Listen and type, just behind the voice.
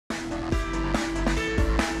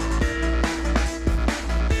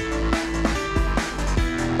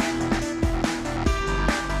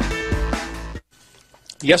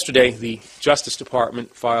Yesterday, the Justice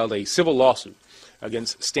Department filed a civil lawsuit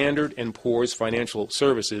against Standard & Poor's Financial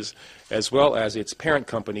Services, as well as its parent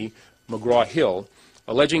company, McGraw-Hill,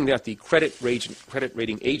 alleging that the credit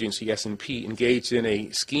rating agency, S&P, engaged in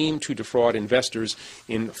a scheme to defraud investors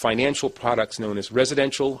in financial products known as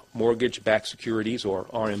residential mortgage-backed securities, or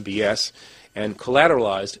RMBS, and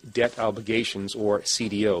collateralized debt obligations, or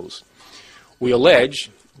CDOs. We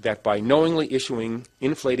allege that by knowingly issuing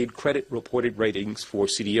inflated credit-reported ratings for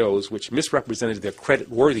CDOs, which misrepresented their credit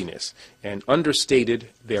worthiness and understated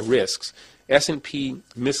their risks, S&P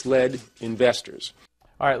misled investors.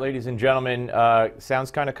 All right, ladies and gentlemen,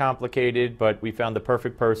 sounds kind of complicated, but we found the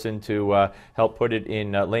perfect person to help put it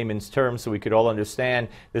in layman's terms so we could all understand.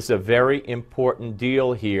 This is a very important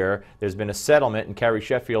deal here. There's been a settlement, and Carrie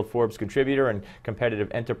Sheffield, Forbes contributor and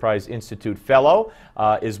Competitive Enterprise Institute fellow,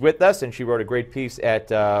 is with us, and she wrote a great piece at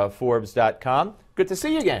Forbes.com. Good to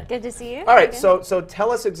see you again. Good to see you. All right, so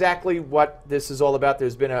tell us exactly what this is all about.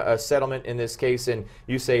 There's been a settlement in this case, and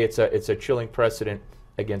you say it's a chilling precedent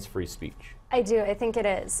against free speech. I do. I think it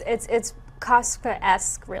is. It's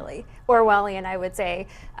Kafka-esque, really. Orwellian, I would say,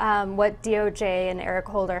 what DOJ and Eric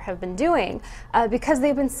Holder have been doing, because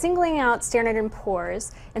they've been singling out Standard &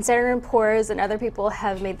 Poor's, and Standard & Poor's and other people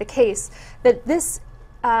have made the case that this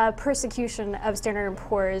persecution of Standard &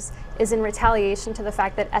 Poor's is in retaliation to the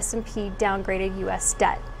fact that S&P downgraded U.S.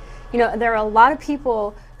 debt. You know, there are a lot of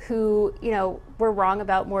people who, you know, were wrong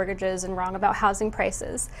about mortgages and wrong about housing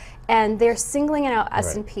prices, and they're singling out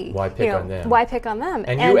S&P. Why pick on them? Why pick on them?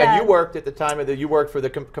 And you worked at the time of you worked for the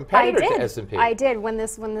competitor to S&P. I did. When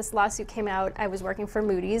this lawsuit came out, I was working for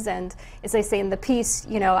Moody's, and as they say in the piece,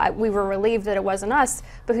 you know, we were relieved that it wasn't us,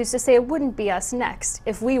 but who's to say it wouldn't be us next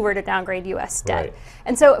if we were to downgrade U.S. debt? Right.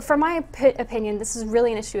 And so, from my opinion, this is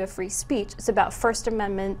really an issue of free speech. It's about First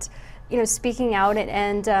Amendment, you know, speaking out,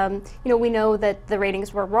 and you know, we know that the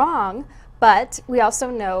ratings were wrong, but we also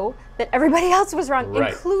know that everybody else was wrong,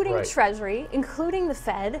 including Treasury, including the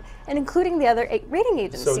Fed, and including the other rating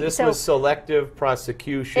agencies. So this was selective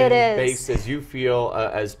prosecution based, as you feel,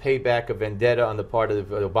 as payback of vendetta on the part of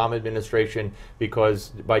the Obama administration, because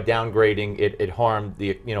by downgrading it harmed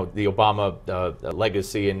the the Obama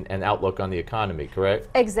legacy and outlook on the economy. Correct?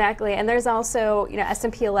 Exactly. And there's also, you know,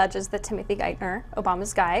 S&P alleges that Timothy Geithner,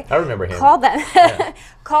 Obama's guy, I remember him,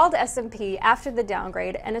 called S&P after the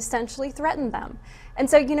downgrade and essentially threatened them. And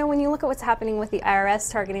so, you know, when you look at what's happening with the IRS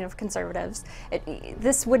targeting of conservatives,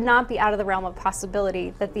 this would not be out of the realm of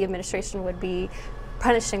possibility that the administration would be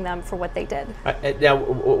punishing them for what they did.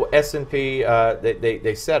 Now, S&P,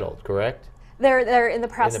 they settled, correct? They're in the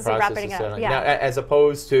process of wrapping up. Yeah. Now, as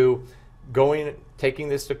opposed to taking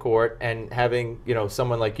this to court and having, you know,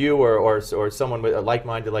 someone like you or someone with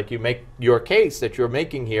like-minded like you make your case that you're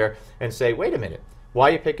making here and say, wait a minute. Why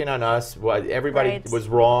are you picking on us? Why, everybody was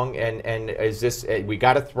wrong, and is this, we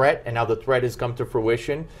got a threat, and now the threat has come to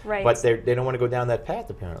fruition, but they don't want to go down that path,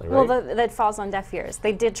 apparently, right? Well, that falls on deaf ears.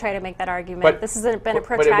 They did try to make that argument. But this has been a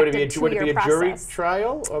protracted 2-year process. Would it be a jury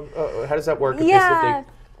trial? How does that work? Yeah.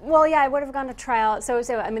 Well, yeah, I would have gone to trial. So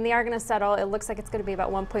I mean, they are going to settle. It looks like it's going to be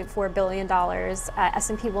about $1.4 billion.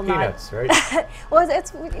 S&P will not. Peanuts, right? Well,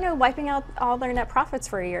 it's you know, wiping out all their net profits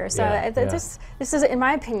for a year. So this is, in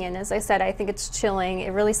my opinion, as I said, I think it's chilling.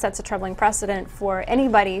 It really sets a troubling precedent for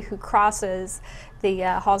anybody who crosses the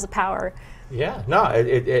halls of power. Yeah, no,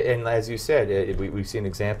 and as you said, we've seen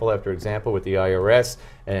example after example with the IRS,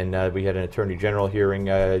 and we had an attorney general hearing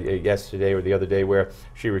yesterday or the other day where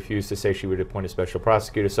she refused to say she would appoint a special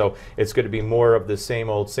prosecutor. So it's going to be more of the same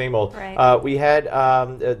old, same old. Right. We had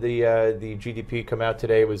the GDP come out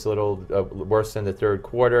today. It was a little worse than the third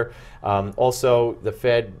quarter. Also, the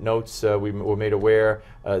Fed notes we were made aware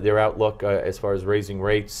their outlook as far as raising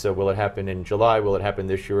rates. Will it happen in July? Will it happen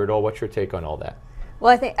this year at all? What's your take on all that?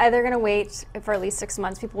 Well, I think they're going to wait for at least 6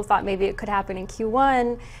 months. People thought maybe it could happen in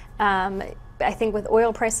Q1. I think with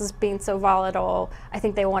oil prices being so volatile, I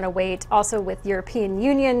think they want to wait. Also with European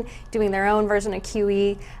Union doing their own version of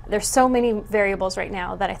QE, there's so many variables right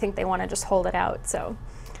now that I think they want to just hold it out. So.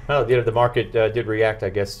 Well, you know, the market did react, I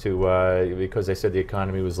guess, to because they said the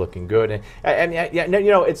economy was looking good, and you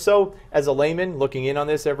know, it's so, as a layman looking in on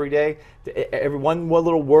this every day, one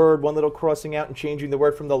little word, one little crossing out and changing the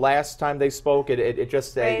word from the last time they spoke, it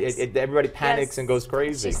just everybody panics and goes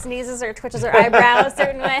crazy. She sneezes or twitches her eyebrow a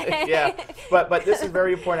certain way. Yeah, but this is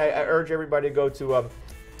very important. I urge everybody to go to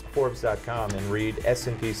Forbes.com and read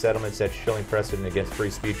S&P Settlements That Chilling Precedent Against Free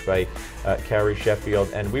Speech by Carrie Sheffield.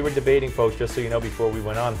 And we were debating, folks, just so you know, before we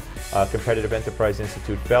went on, Competitive Enterprise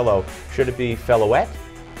Institute fellow, should it be fellowette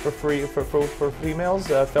for females,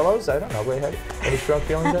 fellows? I don't know. Any strong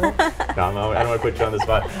feelings on that? No, I don't want to put you on the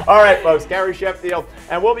spot. All right, folks, Carrie Sheffield,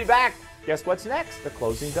 and we'll be back. Guess what's next? The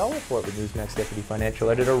Closing Bell Report with Newsmax Deputy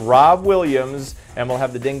Financial Editor Rob Williams, and we'll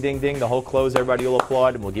have the ding, ding, ding, the whole close. Everybody will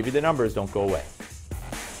applaud, and we'll give you the numbers. Don't go away.